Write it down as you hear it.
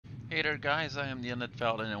Hey there guys, I am the Undead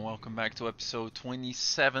Paladin and welcome back to episode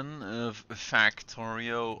 27 of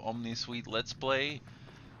Factorio Omnisuite Let's Play.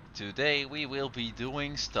 Today we will be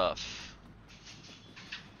doing stuff.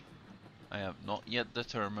 I have not yet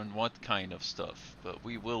determined what kind of stuff, but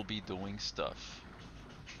we will be doing stuff.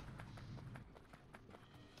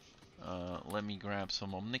 Let me grab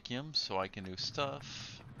some Omnicium so I can do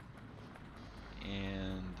stuff.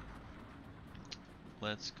 And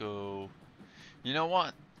let's go. You know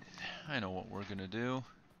what? I know what we're gonna do.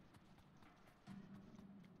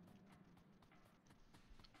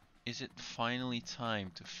 Is it finally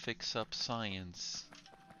time to fix up science?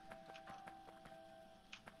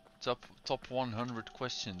 Top 100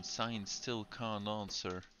 questions science still can't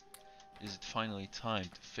answer. Is it finally time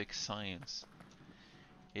to fix science?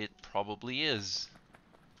 It probably is.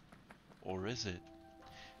 Or is it?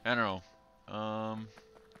 I don't know.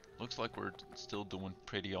 Looks like we're still doing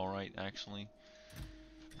pretty alright actually.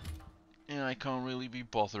 And I can't really be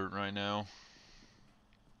bothered right now.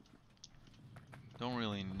 Don't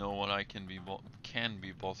really know what I can be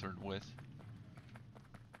bothered with.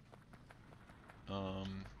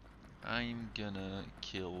 I'm gonna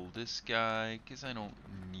kill this guy because I don't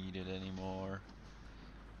need it anymore.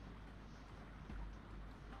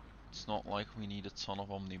 It's not like we need a ton of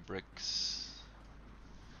Omni bricks.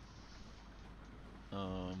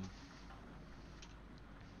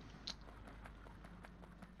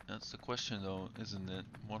 That's the question though, isn't it?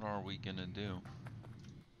 What are we gonna do?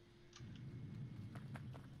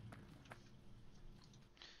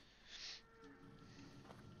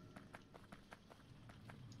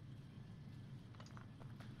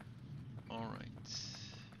 Alright.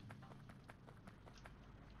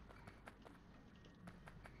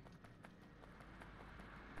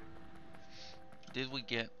 Did we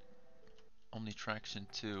get Omnitraction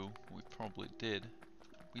 2? We probably did.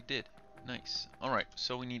 We did. Nice. Alright,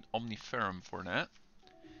 so we need Omniferum for that.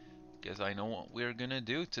 Guess I know what we're gonna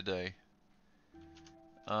do today.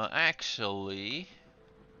 Actually,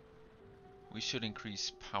 we should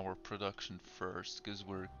increase power production first, because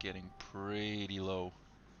we're getting pretty low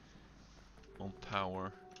on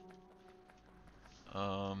power.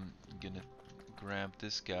 Gonna grab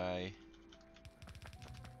this guy.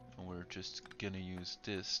 And we're just gonna use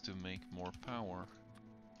this to make more power.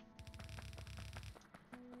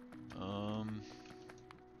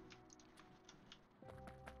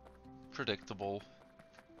 Predictable.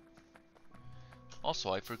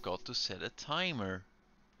 Also, I forgot to set a timer.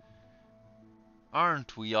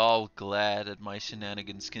 Aren't we all glad that my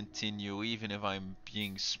shenanigans continue even if I'm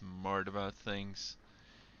being smart about things?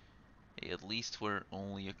 Hey, at least we're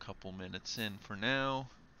only a couple minutes in for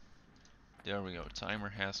now. There we go, timer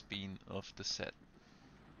has been off the set.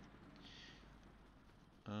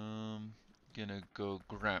 Gonna go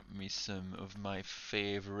grab me some of my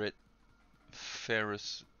favorite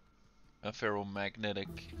ferromagnetic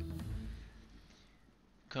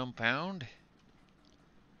compound.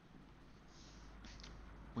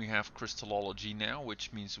 We have crystallology now,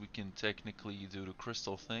 which means we can technically do the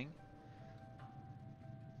crystal thing.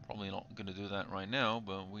 Probably not gonna do that right now,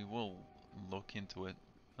 but we will look into it.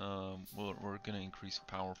 We're gonna increase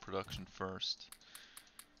power production first,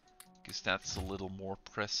 because that's a little more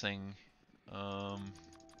pressing.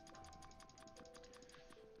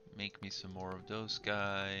 Make me some more of those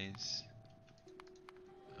guys.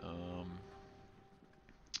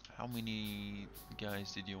 How many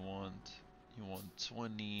guys did you want? You want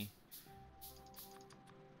 20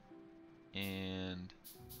 and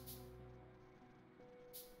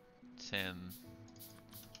 10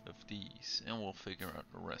 of these, and we'll figure out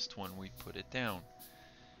the rest when we put it down.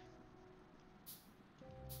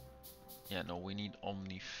 Yeah, no, we need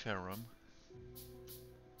Omniferum,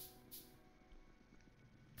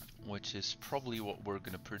 which is probably what we're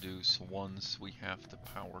gonna produce once we have the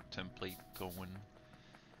power template going.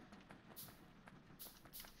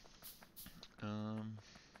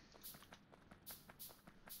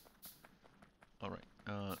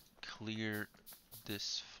 Alright, clear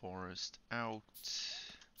this forest out,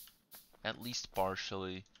 at least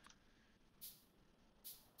partially.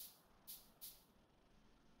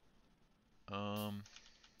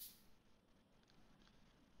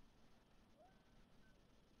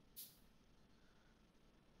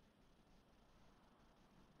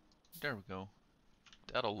 There we go.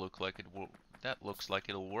 That'll look like it will. That looks like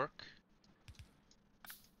it'll work.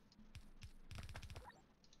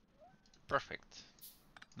 Perfect.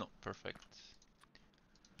 No, perfect.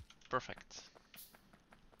 Perfect.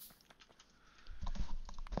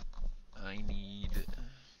 I need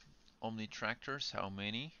Omni tractors. How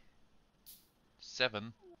many?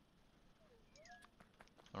 7.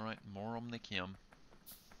 Alright, more Omnicium.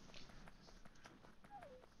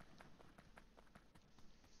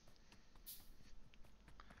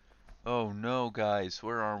 guys,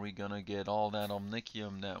 where are we gonna get all that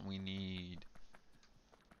omnicium that we need?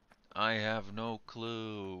 I have no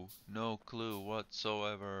clue. No clue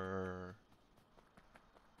whatsoever.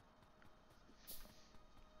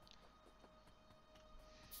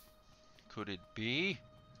 Could it be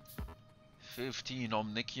 15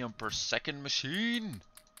 omnicium per second machine?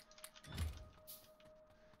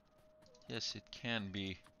 Yes, it can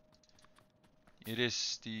be. It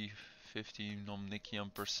is the 15 omnicium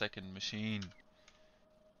per second machine.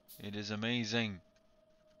 It is amazing.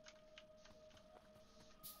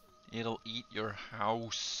 It'll eat your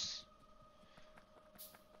house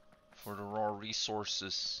for the raw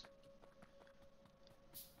resources.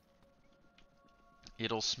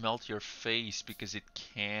 It'll smelt your face because it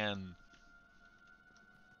can.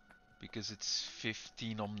 Because it's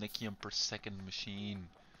 15 omnicium per second machine.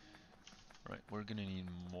 Right, we're gonna need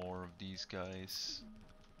more of these guys.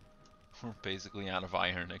 We're basically out of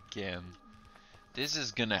iron again. This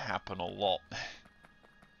is gonna happen a lot.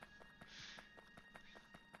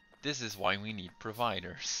 This is why we need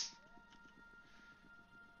providers.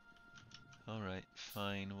 Alright,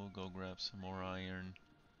 fine, we'll go grab some more iron.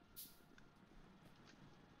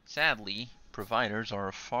 Sadly, providers are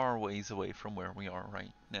a far ways away from where we are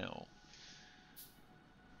right now.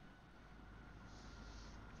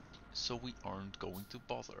 So we aren't going to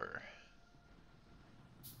bother.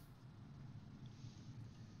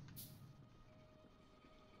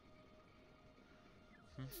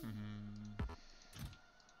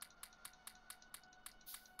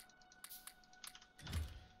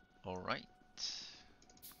 Alright.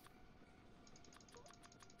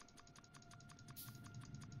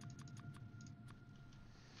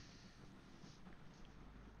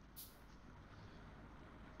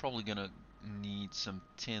 Probably gonna need some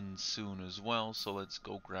tin soon as well, so let's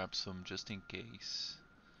go grab some just in case.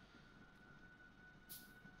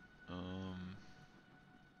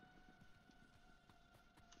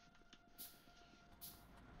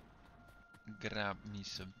 Grab me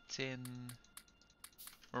some tin.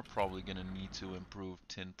 We're probably gonna need to improve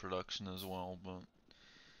tin production as well, but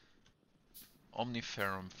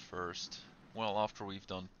Omniferum first. Well, after we've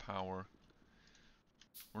done power.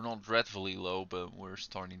 We're not dreadfully low, but we're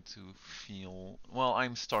starting to feel... Well,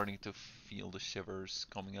 I'm starting to feel the shivers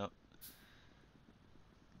coming up.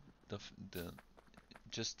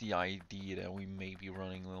 Just the idea that we may be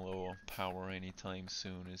running low on power anytime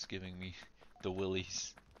soon is giving me the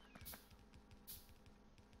willies.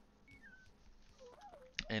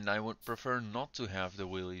 And I would prefer not to have the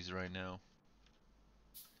willies right now.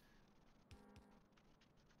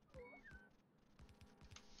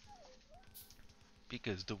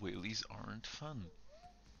 Because the wheelies aren't fun.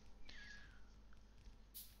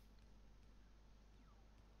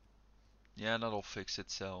 Yeah, that'll fix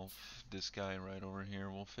itself. This guy right over here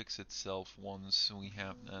will fix itself once we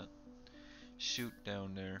have that chute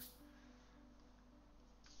down there.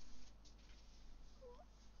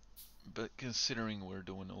 But considering we're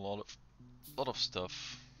doing a lot of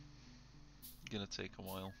stuff, gonna take a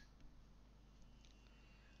while.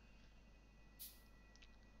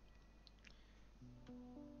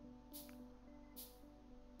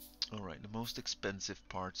 Alright, the most expensive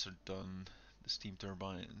parts are done. The steam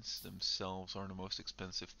turbines themselves are the most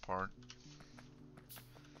expensive part.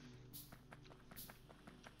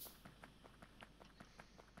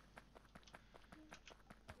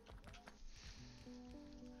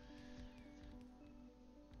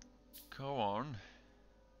 Go on,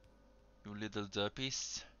 you little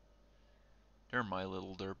derpies. They're my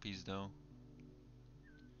little derpies though.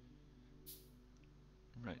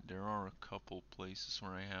 Right, there are a couple places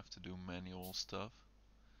where I have to do manual stuff.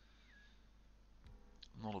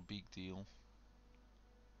 Not a big deal.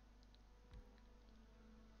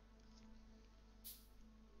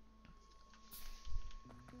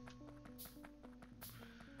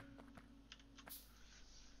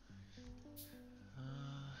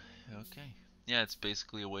 Okay. Yeah, it's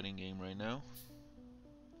basically a waiting game right now.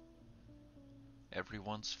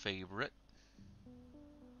 Everyone's favorite.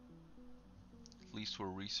 At least we're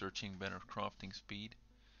researching better crafting speed.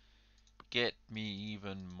 Get me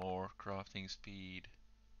even more crafting speed.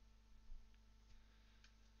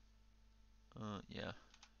 Yeah.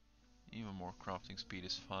 Even more crafting speed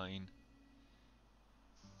is fine.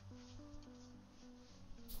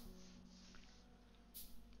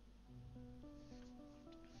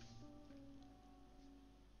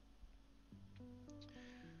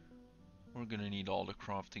 We're gonna need all the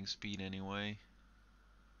crafting speed anyway.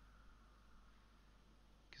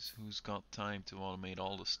 Because who's got time to automate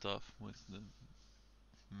all the stuff with the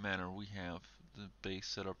manner we have the base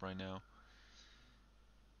set up right now?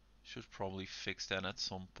 Should probably fix that at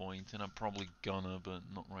some point, and I'm probably gonna, but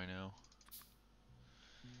not right now.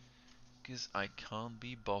 Because I can't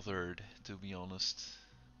be bothered, to be honest.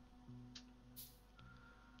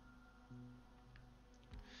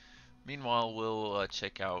 Meanwhile, we'll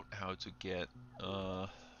check out how to get,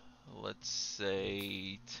 let's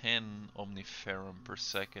say, 10 omniferum per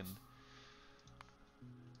second.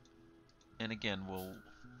 And again,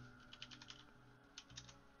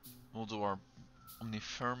 we'll do our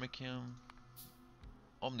omniferum,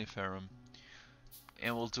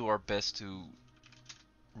 and we'll do our best to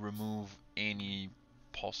remove any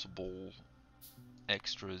possible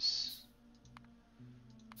extras.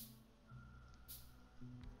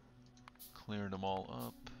 Clear them all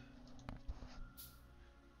up.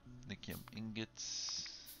 Nickium ingots.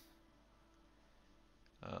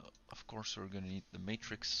 Of course, we're gonna need the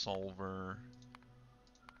matrix solver.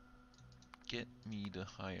 Get me the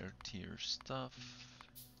higher tier stuff.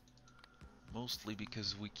 Mostly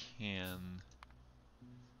because we can.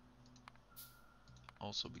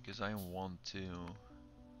 Also because I want to.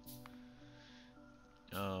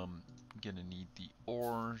 Gonna need the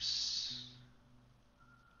ores.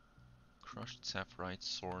 Crushed sapphirite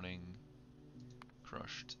sorting.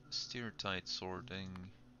 Crushed steatite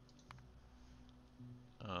sorting.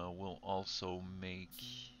 We'll also make.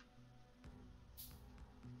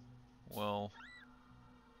 Well.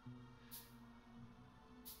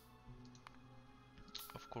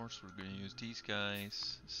 Of course, we're gonna use these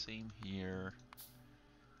guys. Same here.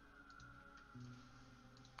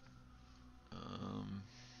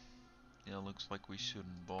 Yeah, looks like we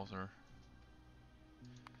shouldn't bother.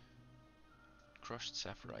 Crushed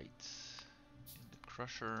sapphirite in the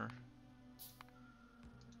crusher,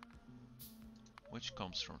 which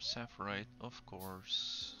comes from sapphirite, of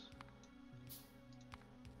course,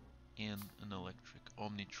 in an electric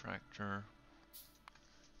omni tractor.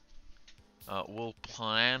 We'll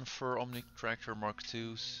plan for omni tractor Mark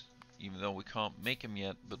IIs, even though we can't make them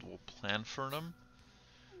yet, but we'll plan for them.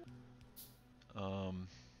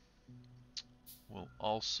 We'll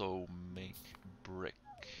also make brick.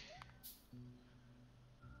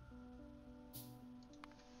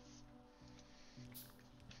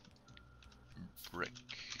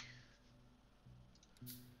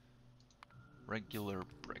 Regular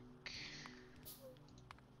brick.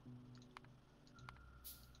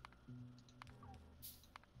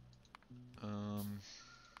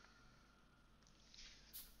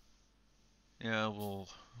 Yeah,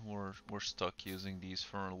 we're stuck using these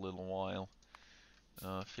for a little while.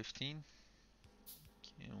 15.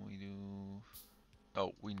 Can we do?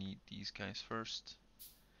 Oh, we need these guys first.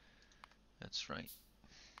 That's right.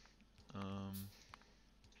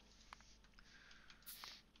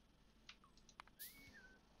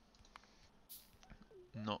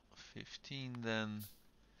 Not 15 then.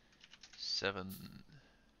 7,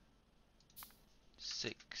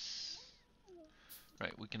 6.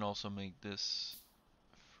 Right, we can also make this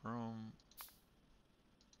from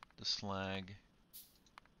the slag.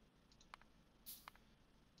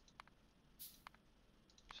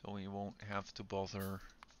 So we won't have to bother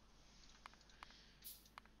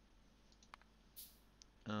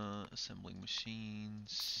assembling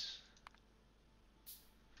machines.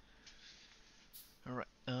 Alright,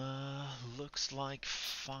 looks like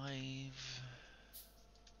 5,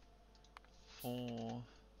 4,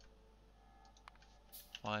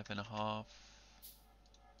 5.5,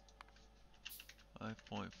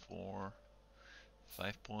 5.4,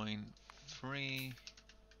 5.3,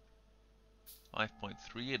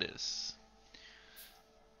 5.3 it is.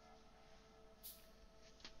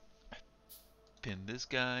 Pin this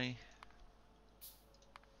guy.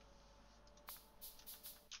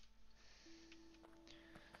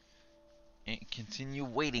 And continue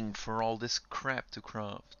waiting for all this crap to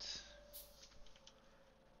craft.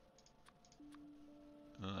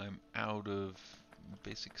 I'm out of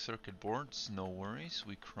basic circuit boards, no worries,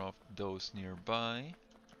 we craft those nearby.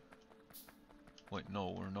 Wait, no,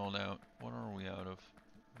 we're not out. What are we out of?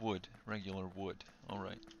 Wood, regular wood,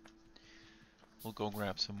 alright. We'll go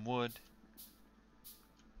grab some wood.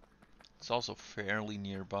 It's also fairly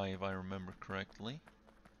nearby if I remember correctly.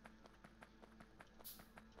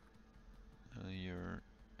 You're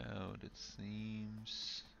out, it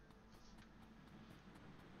seems.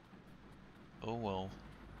 Oh well.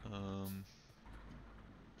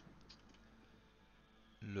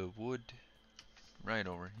 Le wood, right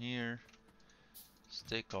over here.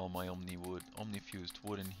 Stick all my omnifused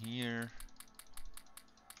wood in here.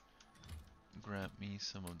 Grab me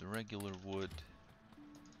some of the regular wood.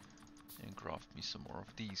 And craft me some more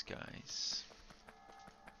of these guys.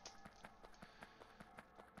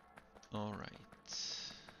 Alright.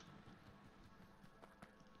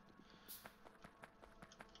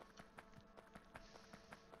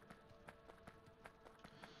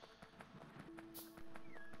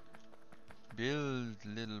 Build,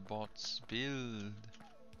 little bots, build.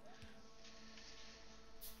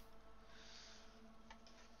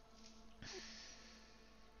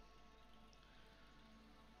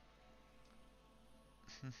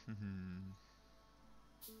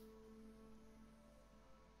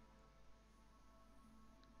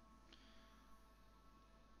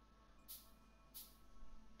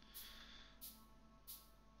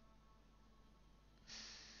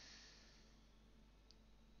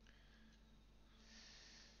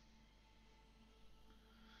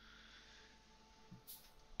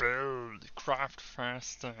 Build, craft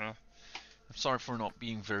faster. I'm sorry for not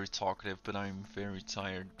being very talkative, but I'm very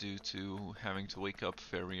tired due to having to wake up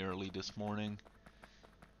very early this morning.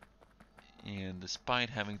 And despite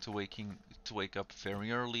having to wake up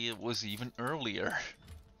very early, it was even earlier.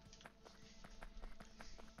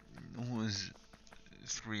 It was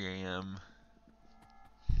 3 a.m.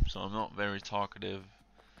 So I'm not very talkative.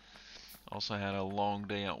 Also had a long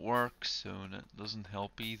day at work, so that doesn't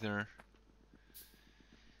help either.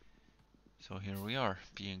 So here we are,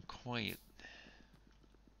 being quiet.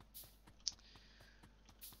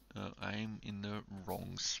 I'm in the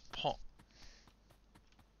wrong spot.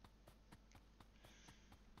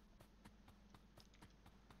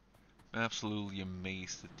 I'm absolutely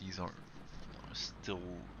amazed that these are still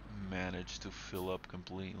managed to fill up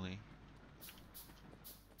completely.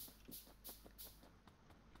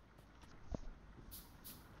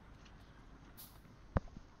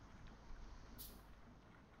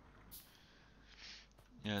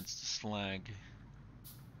 Yeah, it's the slag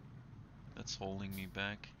that's holding me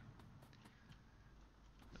back.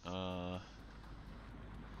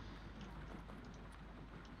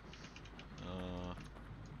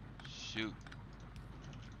 Shoot.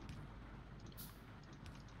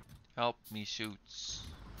 Help me, shoots.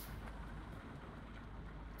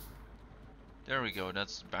 There we go,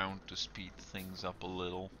 that's bound to speed things up a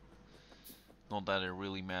little. Not that it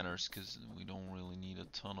really matters, because we don't really need a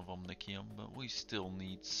ton of omnikium, but we still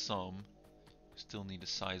need some. Still need a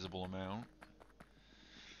sizable amount.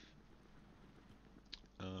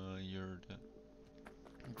 You're the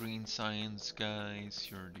green science guys,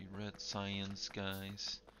 you're the red science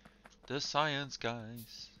guys. The science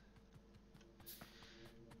guys.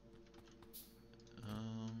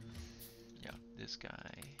 Yeah, this guy.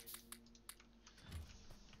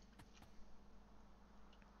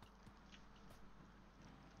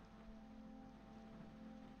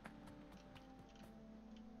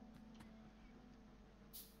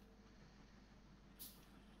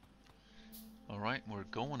 Alright, we're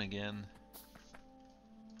going again.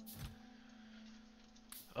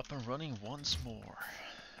 Up and running once more.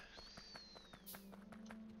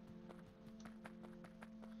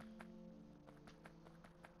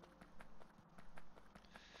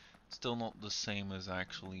 Still not the same as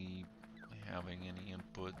actually having any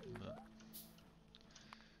input, but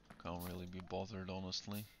can't really be bothered,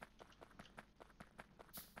 honestly.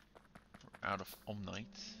 We're out of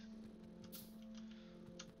Omnite.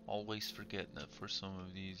 Always forget that for some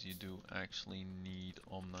of these you do actually need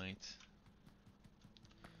Omnite.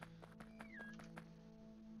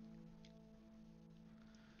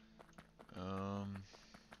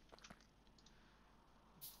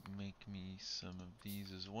 Make me some of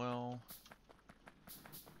these as well.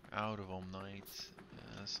 Out of Omnite,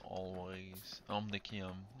 as always.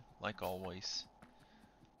 Omnikium, like always.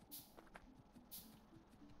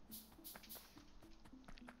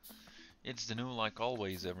 It's the new like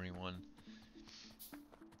always, everyone.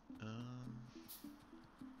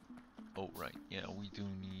 Oh right, yeah, we do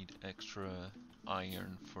need extra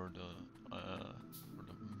iron for the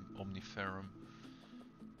Omniferum.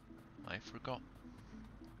 I forgot.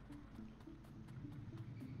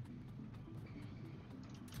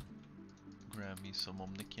 Grab me some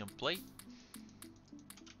Omnikium plate.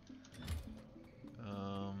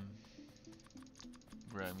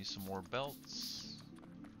 Grab me some more belts.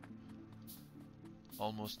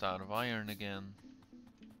 Almost out of iron again.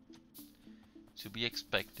 To be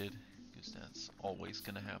expected, because that's always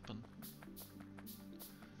gonna happen.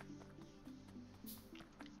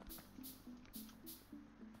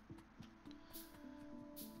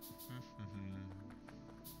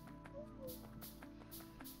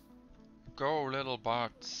 Go, little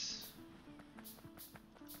bots.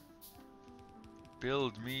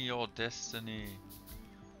 Build me your destiny.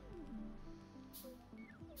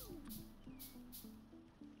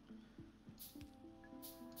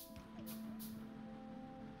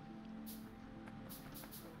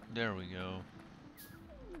 There we go.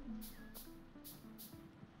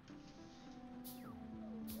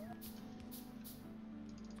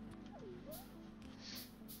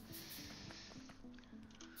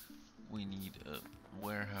 We need a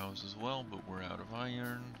warehouse as well, but we're out of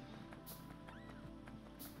iron.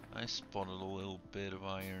 I spotted a little bit of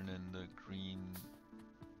iron in the green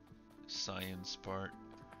science part.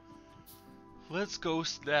 Let's go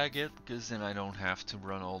snag it, because then I don't have to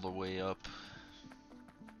run all the way up.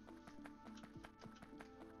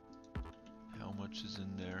 How much is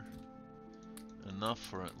in there? Enough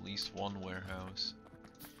for at least one warehouse.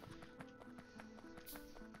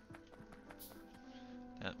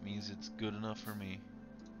 That means it's good enough for me.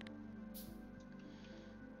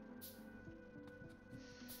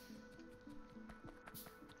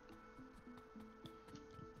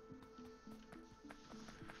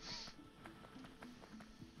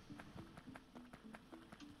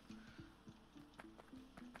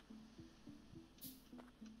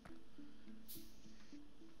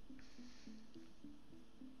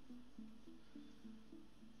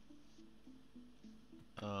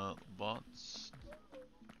 Bots.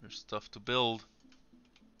 There's stuff to build.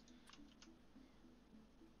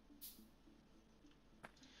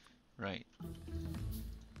 Right.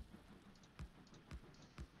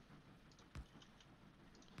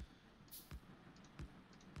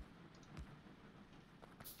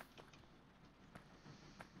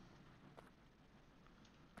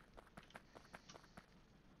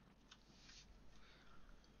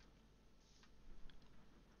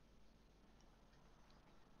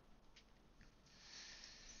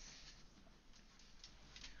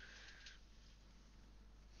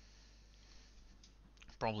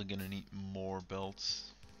 Probably gonna need more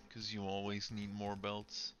belts, because you always need more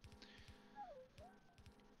belts.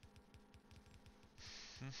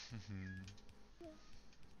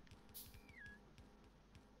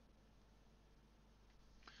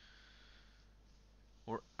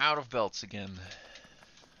 We're out of belts again.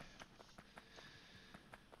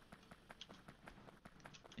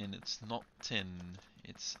 And it's not tin,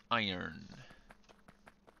 it's iron.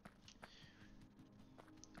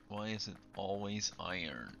 Why is it always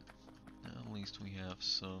iron? At least we have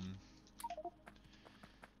some.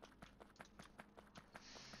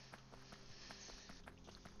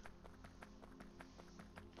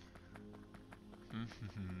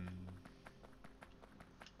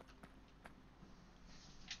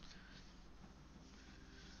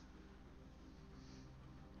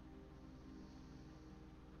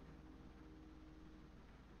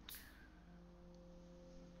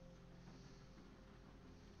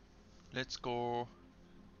 Let's go.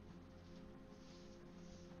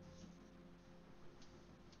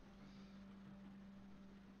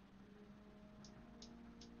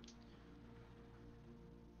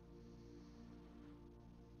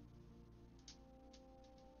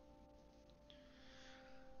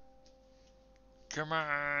 Come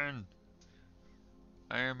on!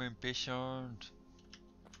 I am impatient.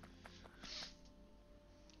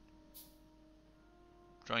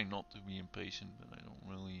 Trying not to be impatient, but I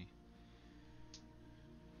don't really.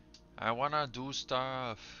 I wanna do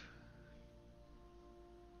stuff.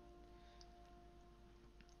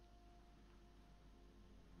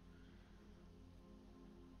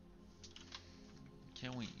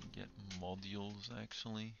 Can we get modules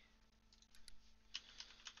actually?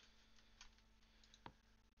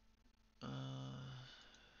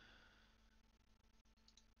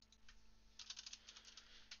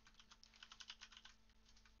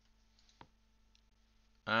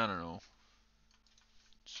 I don't know.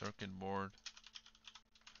 Circuit board.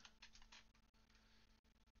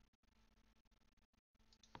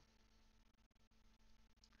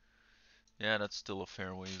 Yeah, that's still a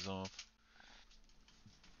fair ways off.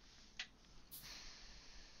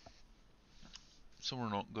 So we're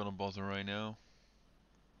not gonna bother right now.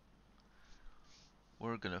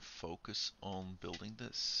 We're gonna focus on building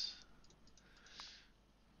this.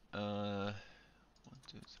 1,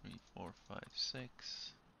 2, 3, 4, 5,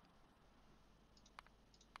 6.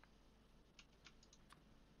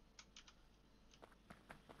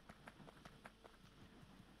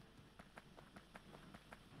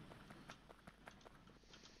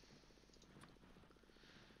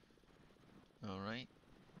 Alright.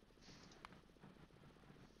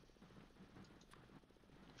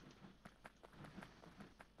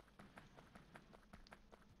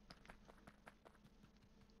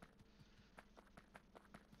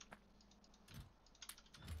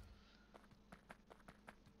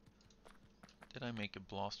 Did I make a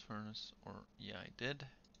blast furnace? Or yeah, I did.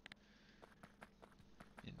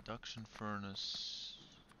 Induction furnace.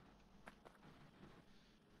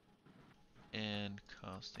 And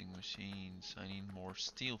casting machines. I need more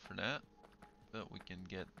steel for that. But we can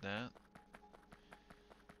get that.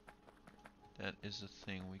 That is a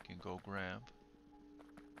thing we can go grab.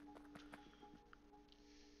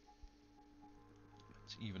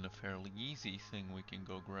 It's even a fairly easy thing we can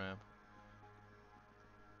go grab.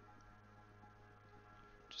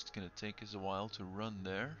 Just gonna take us a while to run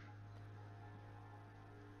there,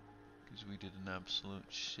 because we did an absolute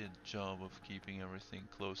shit job of keeping everything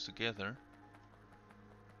close together.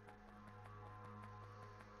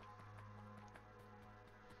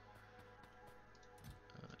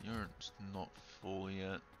 You're not full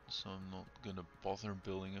yet, so I'm not gonna bother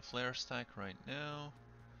building a flare stack right now.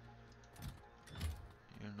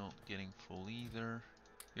 You're not getting full either.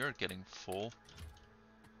 You're getting full.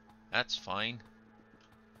 That's fine.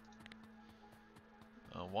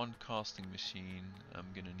 One casting machine. I'm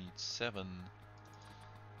gonna need 7.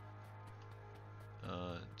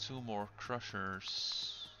 2 more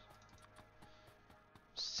crushers.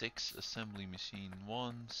 6 assembly machine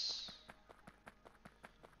ones.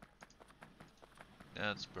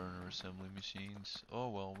 That's burner assembly machines. Oh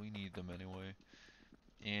well, we need them anyway.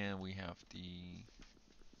 And we have the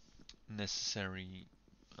necessary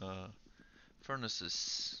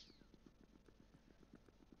furnaces.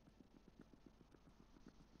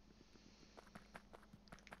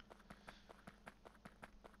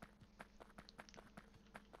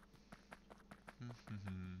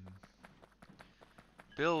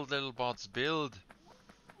 Build, little bots, build!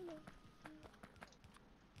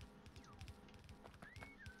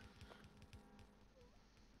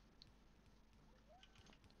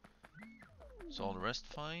 Is all the rest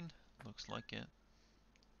fine? Looks like it.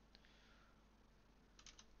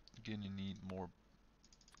 Gonna need more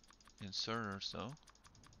inserters though.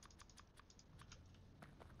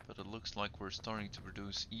 But it looks like we're starting to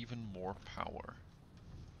produce even more power.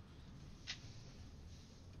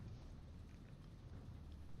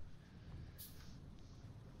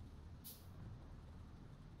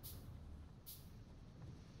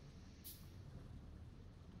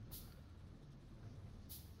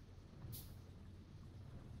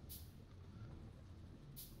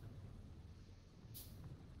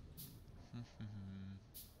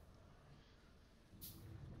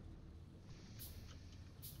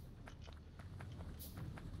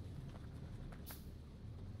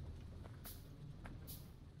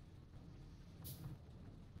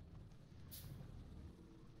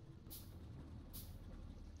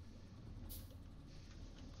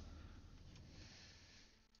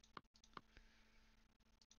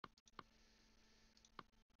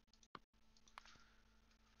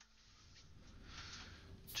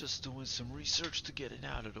 Just doing some research to get it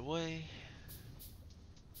out of the way.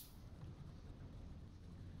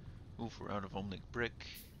 Oof, we're out of Omnic brick.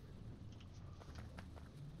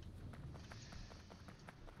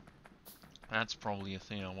 That's probably a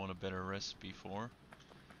thing I want a better recipe for.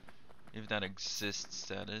 If that exists,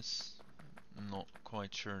 that is. I'm not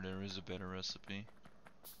quite sure there is a better recipe.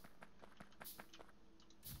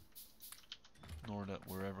 Nor that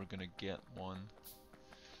we're ever gonna get one.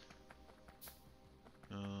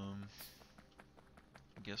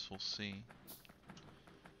 I guess we'll see.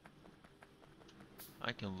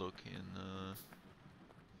 I can look in a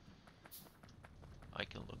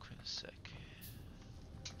sec.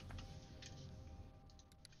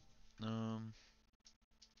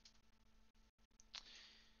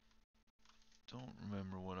 Don't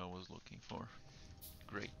remember what I was looking for.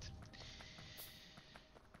 Great.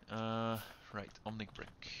 Right, Omnic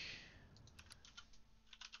brick.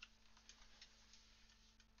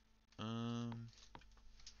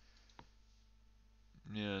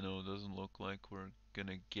 Yeah, no, it doesn't look like we're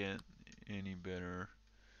gonna get any better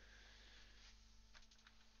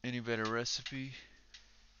recipe.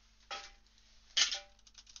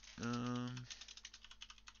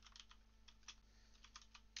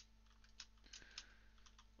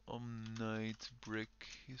 Omnite brick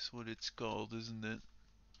is what it's called, isn't it?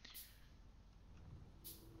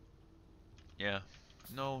 Yeah,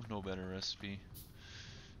 no better recipe.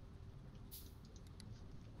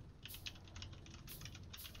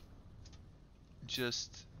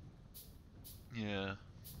 Just, yeah,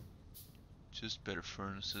 just better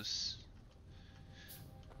furnaces.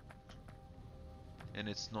 And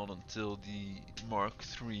it's not until the Mark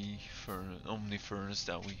III Omni furnace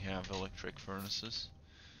that we have electric furnaces.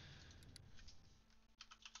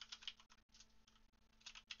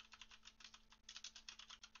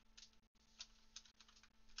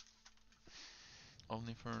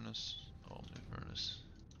 Omni furnace.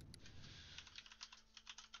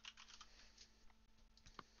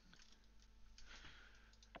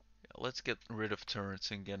 Yeah, let's get rid of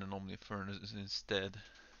turrets and get an Omni furnace instead.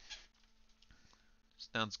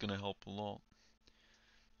 That's gonna help a lot.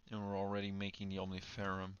 And we're already making the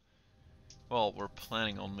Omniferum. Well, we're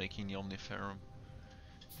planning on making the Omniferum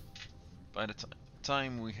by the time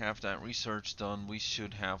time we have that research done, we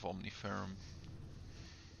should have Omniferum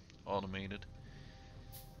automated.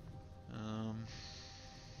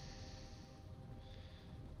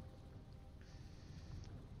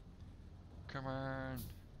 Come on.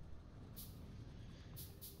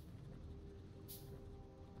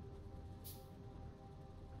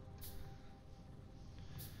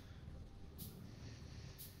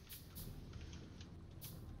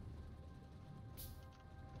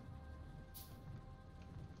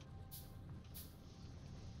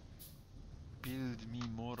 Build me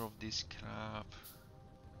more of this crap.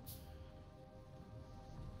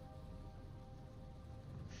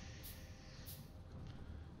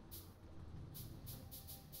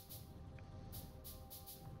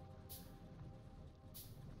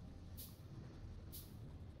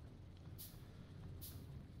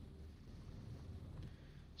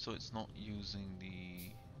 So it's not using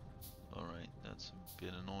the... Alright, that's a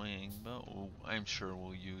bit annoying, but I'm sure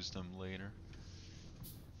we'll use them later.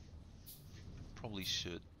 Probably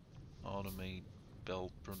should automate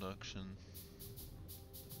belt production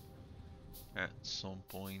at some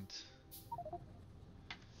point.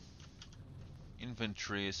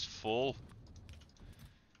 Inventory is full.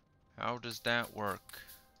 How does that work?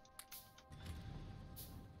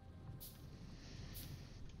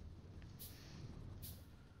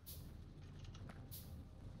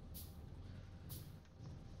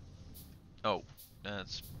 Oh,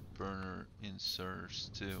 that's burner inserts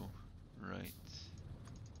too. Right.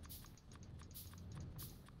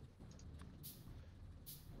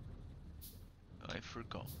 I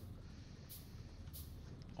forgot.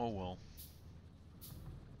 Oh well.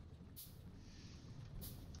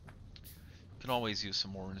 Can always use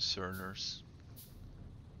some more inserters.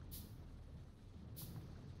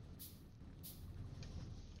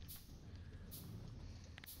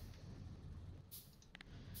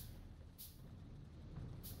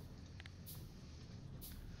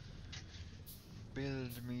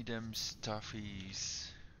 Build me them stuffies.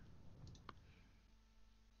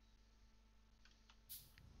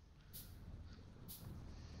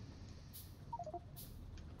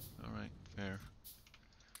 Alright, fair.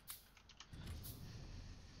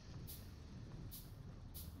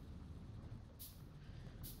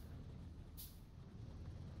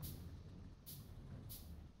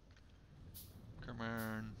 Come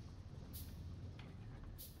on.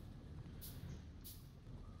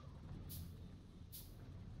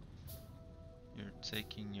 You're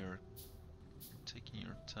taking your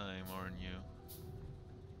time, aren't you?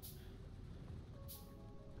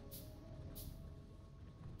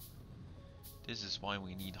 This is why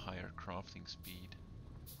we need higher crafting speed.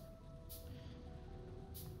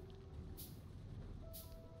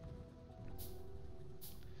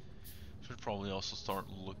 Should probably also start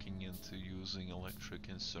looking into using electric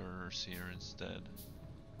inserters here instead.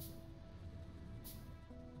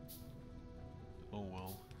 Oh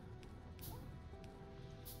well.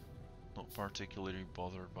 Not particularly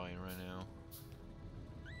bothered by it right now.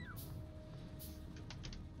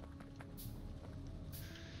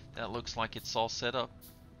 That looks like it's all set up.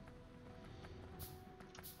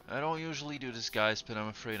 I don't usually do this, guys, but I'm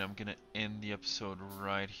afraid I'm gonna end the episode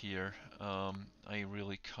right here. I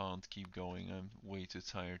really can't keep going. I'm way too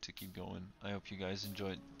tired to keep going. I hope you guys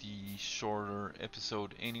enjoyed the shorter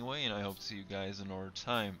episode anyway, and I hope to see you guys another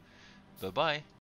time. Bye bye.